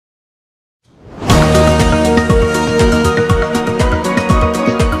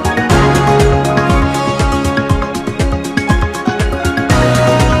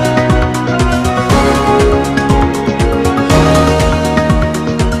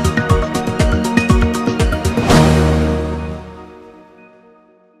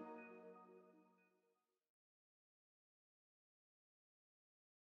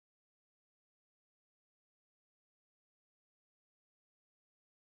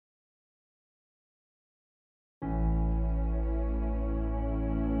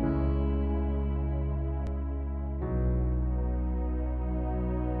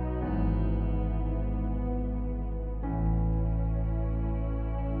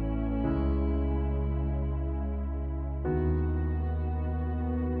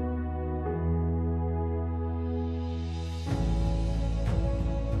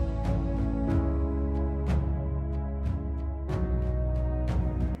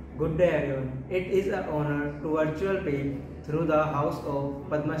Good day everyone. It is an honor to virtual peek through the house of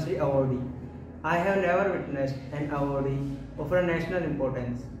Padmashree Awardee. I have never witnessed an awardee of a national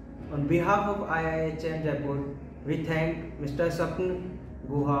importance. On behalf of IIHM Jaipur, we thank Mr. Swapan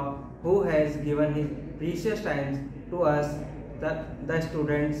Guha, who has given his precious time to us, the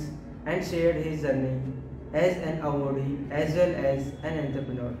students, and shared his journey as an awardee as well as an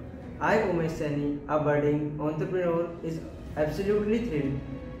entrepreneur. I, Umesh Sani, a budding entrepreneur, is absolutely thrilled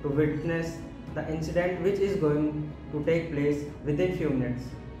to witness the incident which is going to take place within few minutes.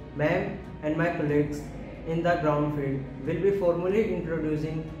 Ma'am and my colleagues in the ground field will be formally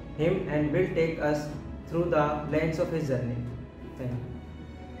introducing him and will take us through the lens of his journey. Thank you.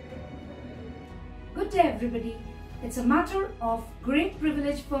 Good day everybody. It's a matter of great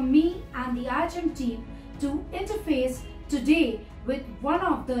privilege for me and the IIHM team to interface today with one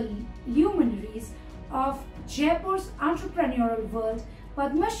of the luminaries of Jaipur's entrepreneurial world,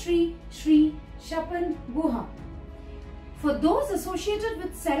 Padmashree Shree Swapan Guha. For those associated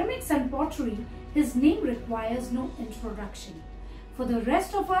with ceramics and pottery, his name requires no introduction. For the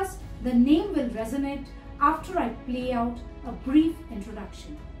rest of us, the name will resonate after I play out a brief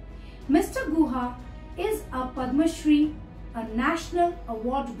introduction. Mr. Guha is a Padmashree, a national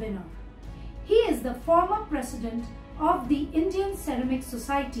award winner. He is the former president of the Indian Ceramic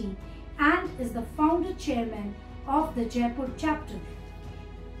Society and is the founder chairman of the Jaipur chapter.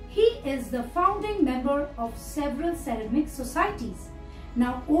 He is the founding member of several ceramic societies.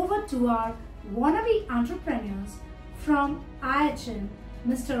 Now over to our wannabe entrepreneurs from IIHM,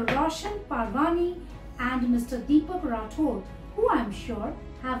 Mr. Roshan Parvani and Mr. Deepak Rathore, who I am sure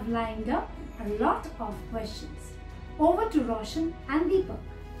have lined up a lot of questions. Over to Roshan and Deepak.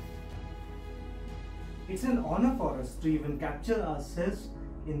 It's an honor for us to even capture ourselves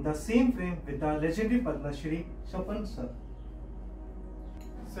in the same frame with our legendary Padmashree Swapan sir.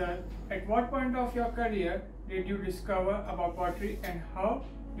 Sir, at what point of your career did you discover about pottery and how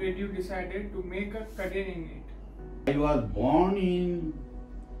did you decide to make a career in it? I was born in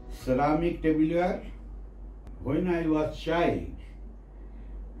ceramic tableware when I was child,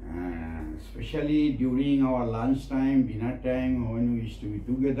 especially during our lunch time, dinner time, when we used to be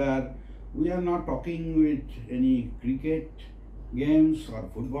together. We are not talking with any cricket games or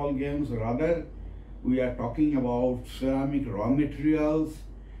football games, rather we are talking about ceramic raw materials,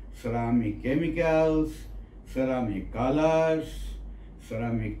 ceramic chemicals, ceramic colors,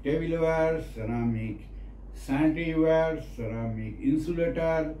 ceramic tableware, ceramic sanitary ware, ceramic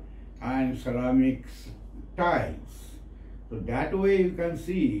insulator and ceramics tiles. So that way you can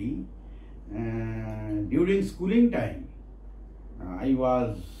see during schooling time I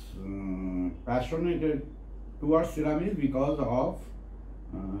was passionate towards ceramics because of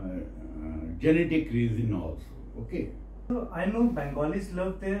genetic reason also. Okay. So I know Bengalis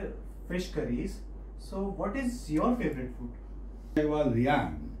love their fish curries. So what is your favorite food? I was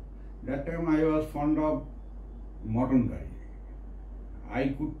young. That time I was fond of mutton curry.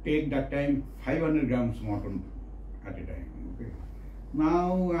 I could take that time 500 grams mutton at a time. Okay.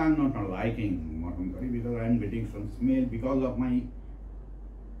 Now I am not liking mutton curry because I am getting some smell because of my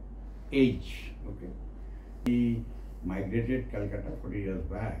age. Okay. We migrated Calcutta 40 years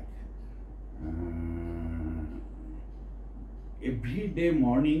back. Every day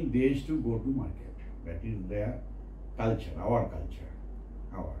morning they used to go to market. That is their culture, our culture.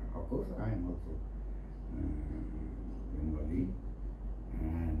 Of course, I am also Bengali.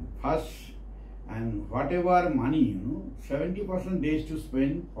 And first, and whatever money, 70% they used to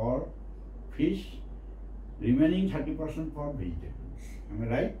spend for fish, remaining 30% for vegetables. Am I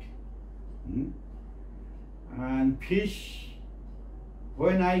right? And fish,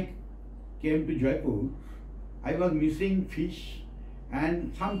 when I came to Jaipur, I was missing fish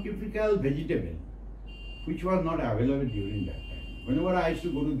and some typical vegetable which was not available during that time. Whenever I used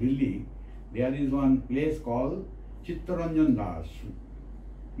to go to Delhi, there is one place called Chittaranjan Das.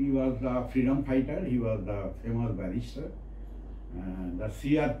 He was the freedom fighter, he was the famous barrister. The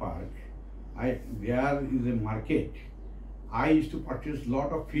CR Park, there is a market. I used to purchase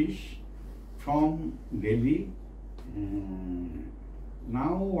lot of fish from Delhi.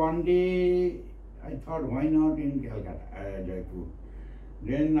 Now one day I thought, why not in Calcutta, Jaipur?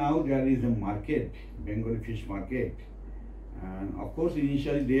 Then now there is a market, Bengali fish market. And of course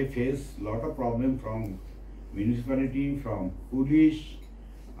initially they face lot of problem from municipality, from police.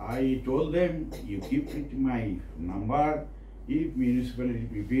 I told them, you keep it my number. If municipality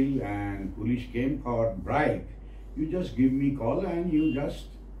people and police came for bribe, you just give me call and you just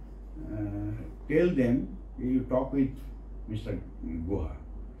tell them, you talk with Mr. Guha.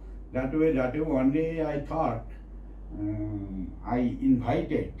 That way one day I thought I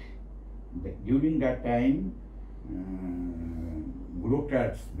invited, during that time,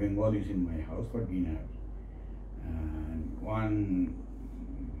 bureaucrats, Bengalis in my house for dinner. And one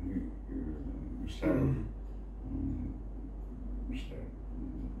Mr.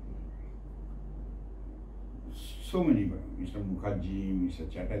 So many, Mr. Mukherjee,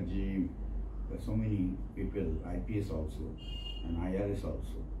 Mr. Chatterjee, so many people, IPS also, and IRS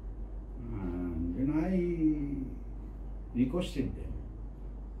also. And then I requested them,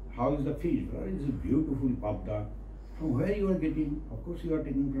 how is the fish? Well, it's a beautiful pabda. From where you are getting? Of course you are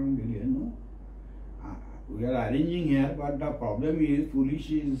taking from Delhi, no? We are arranging here, but the problem is police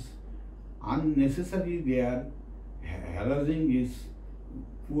is unnecessary. They are harassing is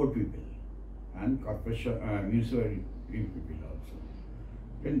poor people and corporation, municipal people also.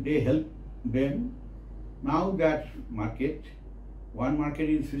 Then they help them. Now that market, one market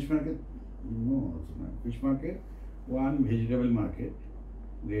is fish market, no, also not fish market, one vegetable market.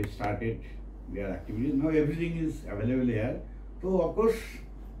 They started their activities. Now everything is available here. So of course,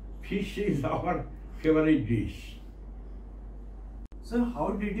 fish is our favorite dish. Sir, how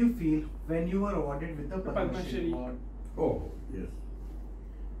did you feel when you were awarded with the Padmashree Award? Oh, yes.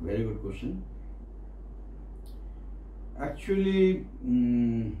 Very good question. Actually,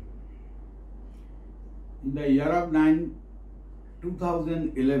 in the year of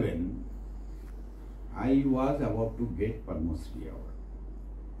 2011, I was about to get Padmashree Award.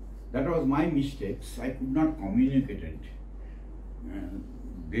 That was my mistakes. I could not communicate it.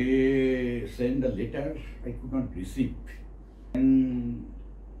 They sent a letter, I could not receive. And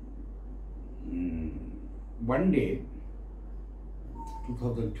one day,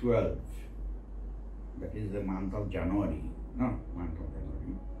 2012, that is the month of January,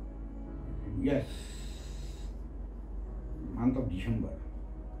 yes, month of December.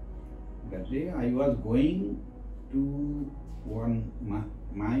 That day I was going to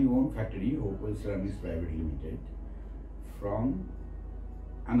my own factory, Hopewell Ceramics Private Limited, from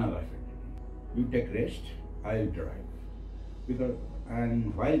another factory. You take rest, I'll drive.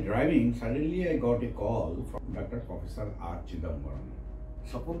 And while driving, suddenly I got a call from Dr. Professor R. Chidambaram.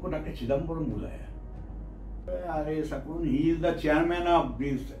 Sapun ko Dr. Chidambaram bulaya. Sapun, he is the chairman of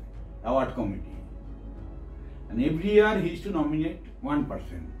this award committee. And every year he is to nominate one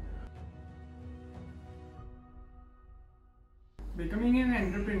person. Becoming an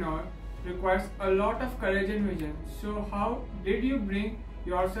entrepreneur requires a lot of courage and vision. So how did you bring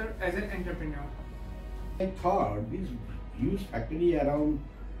yourself as an entrepreneur? I thought this huge factory around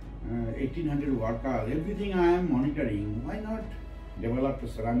 1800 workers, everything I am monitoring, why not develop a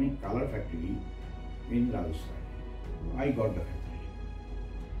ceramic color factory in Rajasthan? I got the factory.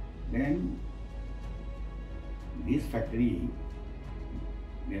 Then this factory,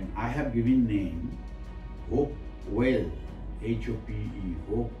 then I have given name Hopewell, H-O-P-E,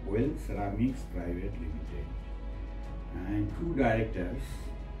 Hopewell Ceramics Private Limited. And two directors,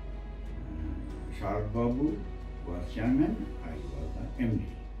 Sharad Babu was chairman, I was the MD.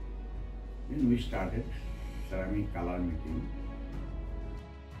 Then we started ceramic color making.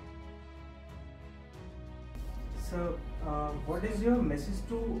 So, what is your message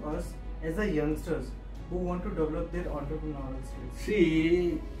to us as the youngsters who want to develop their entrepreneurial skills?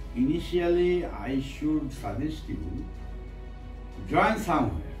 See, initially I should suggest you join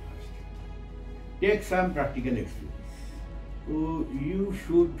somewhere first. Take some practical experience. So you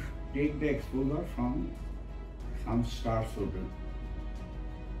should take the exposure from some stars